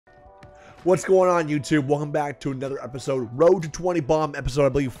What's going on, YouTube? Welcome back to another episode, Road to 20 Bomb, episode I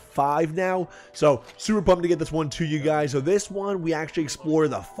believe 5 now. So super pumped to get this one to you guys. So this one we actually explore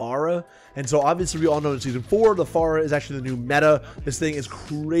the FARA, and so obviously we all know in season 4 the FARA is actually the new meta. This thing is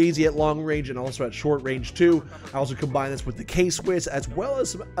crazy at long range and also at short range too. I also combine this with the K-Swiss as well as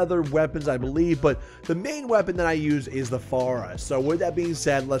some other weapons I believe, but the main weapon that I use is the FARA. So with that being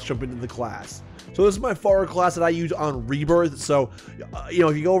said, let's jump into the class. So this is my FARA class that I use on Rebirth. So, you know,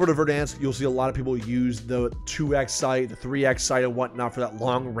 if you go over to Verdansk, you'll see a lot of people use the 2x sight, the 3x sight and whatnot for that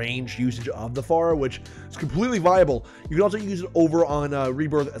long range usage of the FARA, which is completely viable. You can also use it over on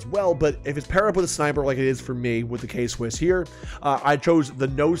Rebirth as well, but if it's paired up with a sniper like it is for me with the K-Swiss here, I chose the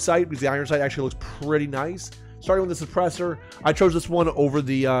no sight because the iron sight actually looks pretty nice. Starting with the suppressor, I chose this one over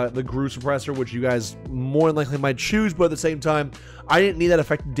the GRU suppressor, which you guys more than likely might choose, but at the same time, I didn't need that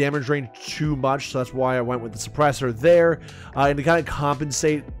effective damage range too much, so that's why I went with the suppressor there, and to kind of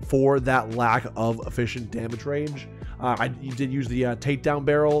compensate for that lack of efficient damage range. I did use the takedown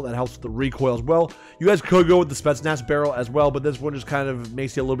barrel that helps with the recoil as well. You guys could go with the Spetsnaz barrel as well, but this one just kind of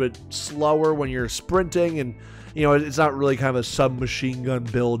makes you a little bit slower when you're sprinting, and you know, it's not really kind of a submachine gun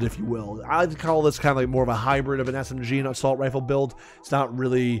build, if you will. I'd call this kind of like more of a hybrid of an SMG and assault rifle build. It's not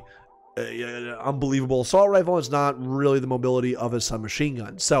really unbelievable assault rifle. It's not really the mobility of a submachine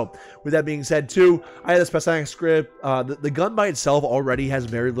gun. So with that being said too, I had a Spetsnaz grip. The gun by itself already has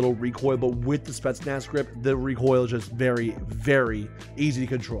very little recoil, but with the Spetsnaz grip, the recoil is just very, very easy to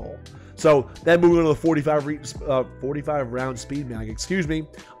control. So then moving on to the 45 round speed mag, excuse me.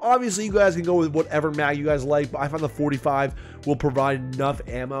 Obviously you guys can go with whatever mag you guys like, but I find the 45 will provide enough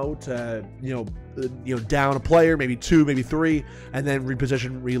ammo to, you know, down a player, maybe 2, maybe 3, and then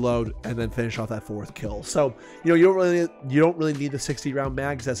reposition, reload, and then finish off that 4th kill. So, you know, you don't really need the 60 round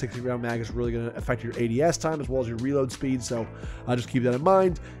mag, because that 60 round mag is really going to affect your ADS time as well as your reload speed. So I'll just keep that in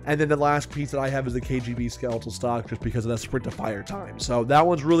mind. And then the last piece that I have is the KGB skeletal stock, just because of that sprint to fire time. So that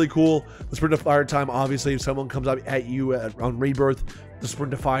one's really cool. The sprint to fire time, obviously, if someone comes up at you on Rebirth, the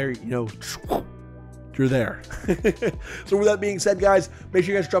sprint to fire, you know, you're there. So with that being said, guys, make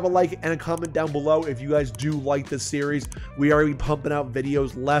sure you guys drop a like and a comment down below if you guys do like this series. We are pumping out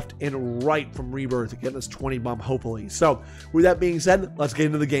videos left and right from Rebirth, getting this 20 bomb hopefully. So with that being said, let's get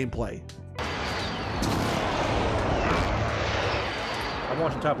into the gameplay. I'm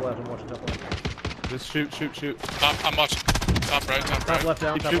watching top left. I'm watching top left. Just shoot. I'm watching. Top right. Top left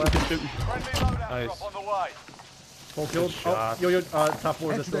down. Top left. Shoot. Nice. Full killed. Oh, yo, top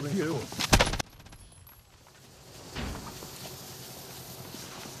floor of this building too.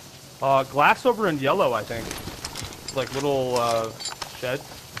 Glass over in yellow, I think. Like little shed,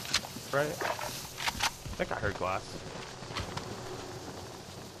 right? I think I heard glass.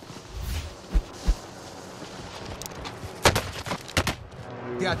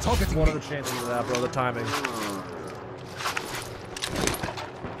 Yeah, targeting one of the chances of that, bro. The timing.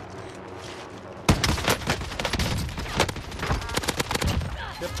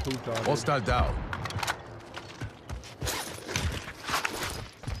 Hostile down.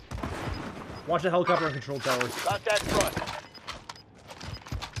 Watch the helicopter and control tower. Got that front.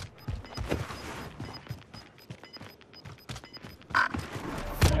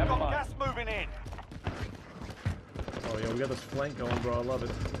 Gas moving in. Oh yeah, we got this flank going, bro. I love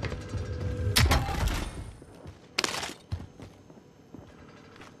it.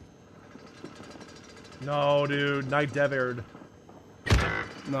 No, dude. Night dev-aired.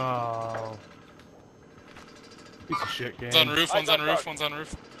 No. Piece of shit game. One's on roof, one's on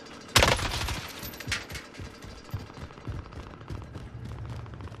roof.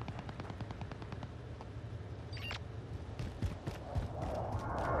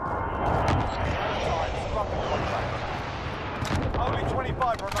 Only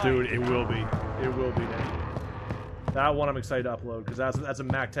 25 remain. Dude, it will be. It will be. That one I'm excited to upload because that's a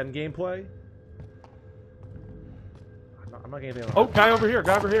Mac 10 gameplay. I'm not getting anything on Oh, guy over here.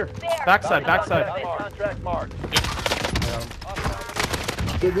 Backside. Contract marked.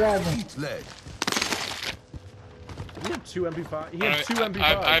 Good driving. Leg. He had 2 MP5. He had 2 MP5.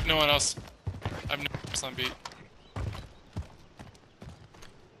 I have no one else. I have no one else on beat.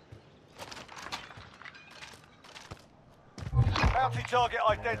 Bounty target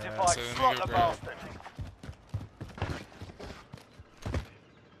identified. So let me Slot go the grab. bastard.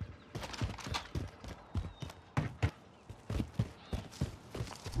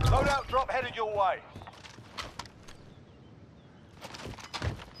 Loadout drop headed your way.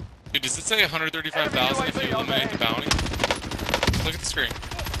 Dude, does it say 135,000 if you eliminate the bounty? Look at the screen.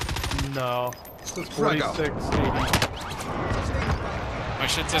 No. This is 46. My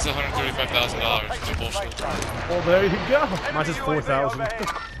shit says $135,000. No bullshit. Well, there you go. Mine says 4,000.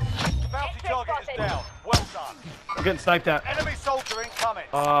 Bounty down. Well done. I'm getting sniped at. Enemy soldier incoming.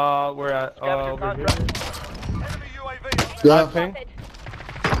 We're at over here. Enemy UAV Yeah. Ping.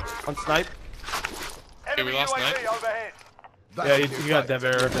 On snipe. Enemy we lost UAV Knight. overhead. Yeah, you got dev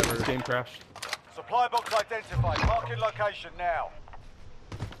error. Game crashed. Supply box identified. Marking location now.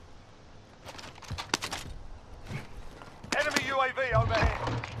 Enemy UAV overhead.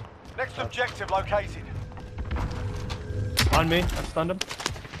 Next objective located. On me. I stunned him.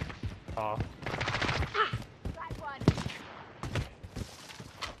 Aw.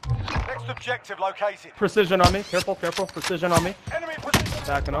 Next objective located. Precision on me. Careful, careful. Precision on me. Enemy position.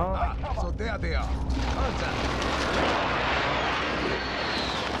 Backing off. So there they are. Contact.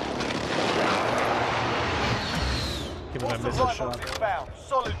 Give him that Supply missile box shot. inbound.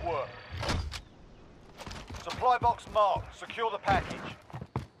 Solid work. Supply box marked. Secure the package.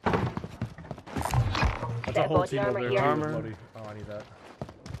 That's a whole body team over armor there. here. Armor. Bloody. Oh, I need that.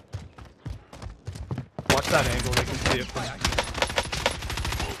 Watch that angle. They can see it from.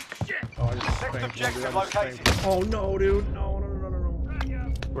 Oh, I just Next spanked one, dude. objective I just located. spanked. Oh no, dude. No, no, no, no,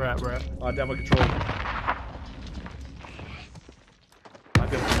 no. We're at. Demo control. I'm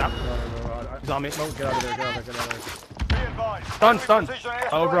good. Stop. No, no, no. He's on me. No, get out of there. Get out of there. Get out of there. Be advised. Stun, Enemy stun. precision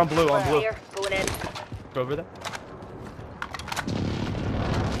airstrike Over on blue, on inbound. blue. Here, going in. Go over there.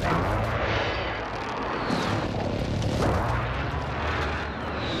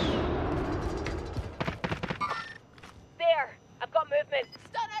 There, I've got movement.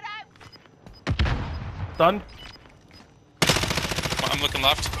 Stun it out. Stunned. I'm looking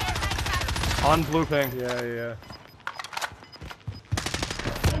left. On blue ping. Yeah, yeah.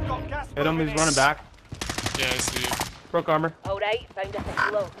 Got gas Hit him. moving He's in. running back. Yeah, I see you. Broke armor. All right, found us a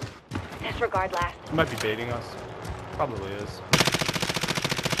slow. Disregard last. He might be baiting us. Probably is.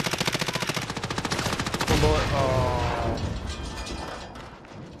 One bullet. Oh.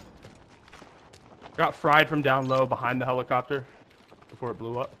 Got fried from down low behind the helicopter before it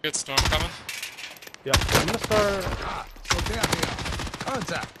blew up. Good storm coming. Yeah, I'm gonna start. So there they are.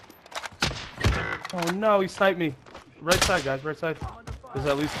 Contact. Oh no, he sniped me. Right side, guys, right side. There's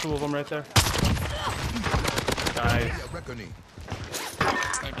at least 2 of them right there. Nice. Yeah, reckoning.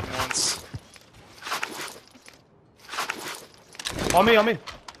 Sniped him once. On me, on me.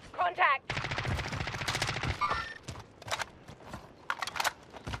 Contact.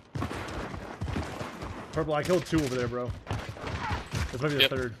 Purple, I killed 2 over there, bro. This might be the Yep.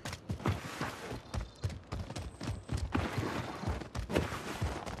 third.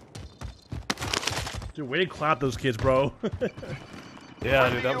 Dude, way to clap those kids, bro. Yeah,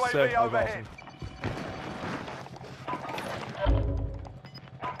 dude, that was UAV sick. That was overhead. awesome.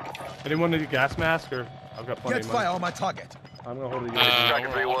 Anyone need a gas mask or I've got plenty Get of fire money. on my target. I'm gonna hold it. Striker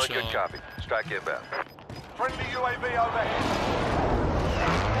we're 3-1, all good chilling. copy. Strike inbound. Friendly UAV overhead.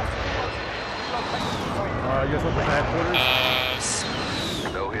 You guys want the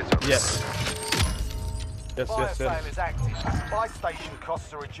headquarters? No hits are Yes. Yes, Fire yes, sale yes. is active. Buy station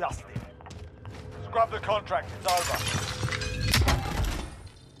costs are adjusted. Scrub the contract, it's over.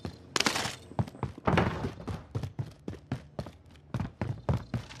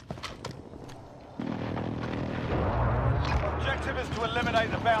 Objective is to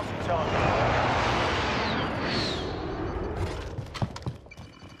eliminate the bounty target.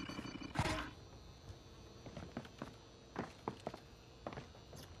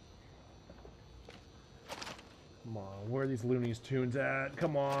 Come on, where are these Looney's Tunes at?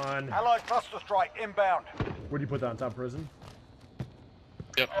 Come on. Allied cluster strike inbound. Where'd you put that on top of prison?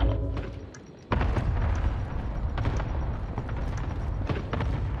 Yep.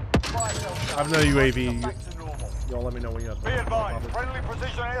 Fire sale I have no UAV. back to normal. Y'all let me know when you have Be advised, friendly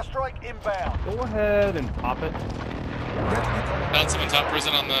precision airstrike inbound. Go ahead and pop it. Found some in top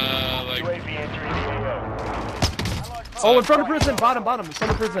prison on the, like, UAV entering the AO. Oh, in front of prison. Bottom, bottom. In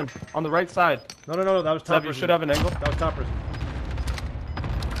front of prison. On the right side. No, no, no, that was top Zev, you prison. should have an angle. That was top prison. I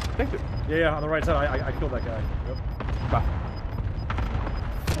think it. Yeah, yeah, on the right side. I killed that guy. Yep. Bah.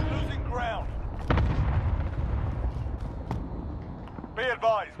 Losing ground. Be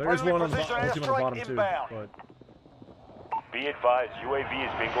advised, There is friendly one on the, precision I see one on the bottom airstrike too. inbound. But Be advised, UAV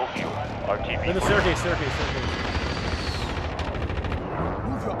is bingo fuel. RTB. in the staircase.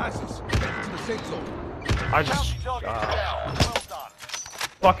 Move your asses. Get to the safe zone. I just Bounty target down. Well done.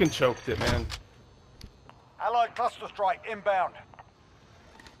 fucking choked it, man. Allied cluster strike inbound.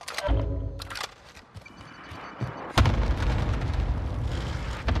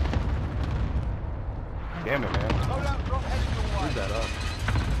 Damn it, man. Loadout drop heading your way. Screwed that up.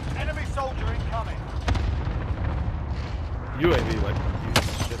 Enemy soldier incoming. UAV, like, you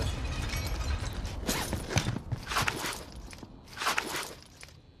shit.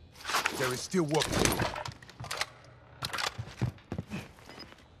 There is still work to do.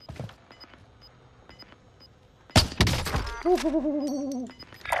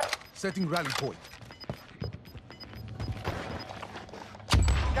 Setting rally point.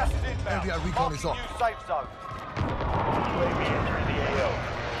 Gas is inbound. Area recon is Marking on. new safe zone. UAV entering the AO.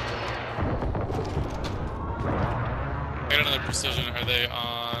 Get another precision. Are they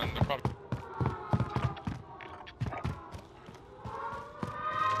on the property?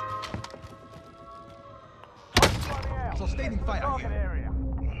 Sustaining fire Target here. area.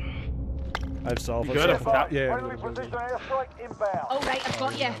 I have self. You good? Let's go. Yeah. Friendly precision airstrike inbound. All right, I've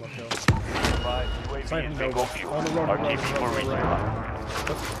got you. Right, UAV Sniper is no bingo fuel. on the run. RTB for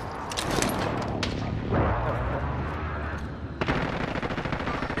resupply.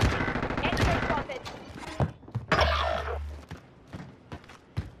 Enemy spotted.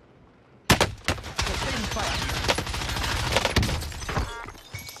 Sustaining fire here.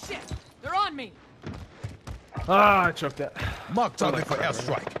 Shit! They're on me! Ah, I choked that. Mark target for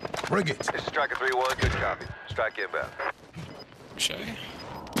airstrike. Bring it. This is Striker 3-1, good copy. Strike inbound. Shay?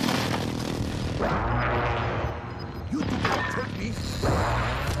 You do not take me.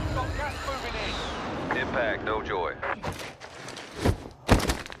 Got gas moving in. Impact, no joy. To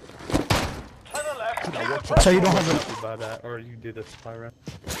the left. So you don't have You buy that, or you do this Pyra.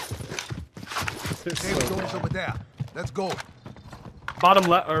 Safe zone's over there. Let's go. Bottom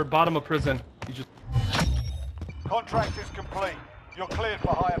left or bottom of prison. You just Contract is complete. You're cleared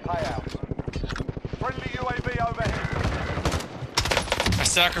for higher payouts. Friendly UAV overhead. I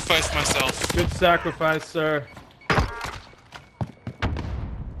sacrificed myself. good sacrifice, sir.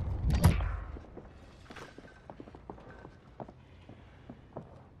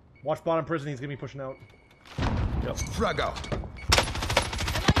 Watch bottom prison. He's gonna be pushing out. Frag out.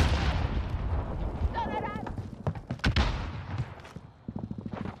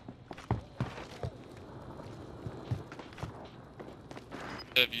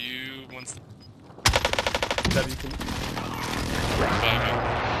 Have you once W can.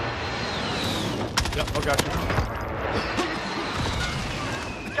 Yep, I got you.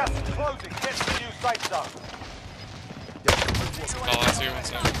 Gas is closing. Get to the new safe zone. Oh, I see 1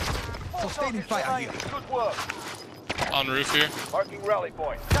 second. Sustaining fire here. Good work. On roof here. Marking rally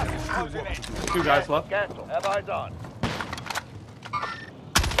point. Gas is closing in. 2 guys left. Cancel. Have eyes on.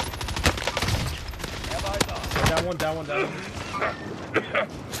 Have eyes on. Down one. Down one. Down one.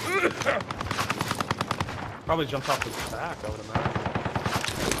 Probably jumped off the back, I would imagine.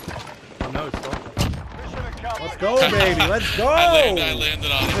 Oh no, it's still. Mission accomplished. Let's go, baby. Let's go. I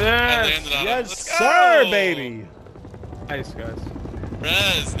landed on it. I Yes. landed on it. Yes, Let's sir, go. baby. Nice, guys. The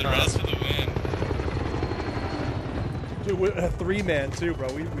res for the win. Dude, we're a 3-man too, bro.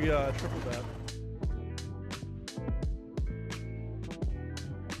 We tripled that.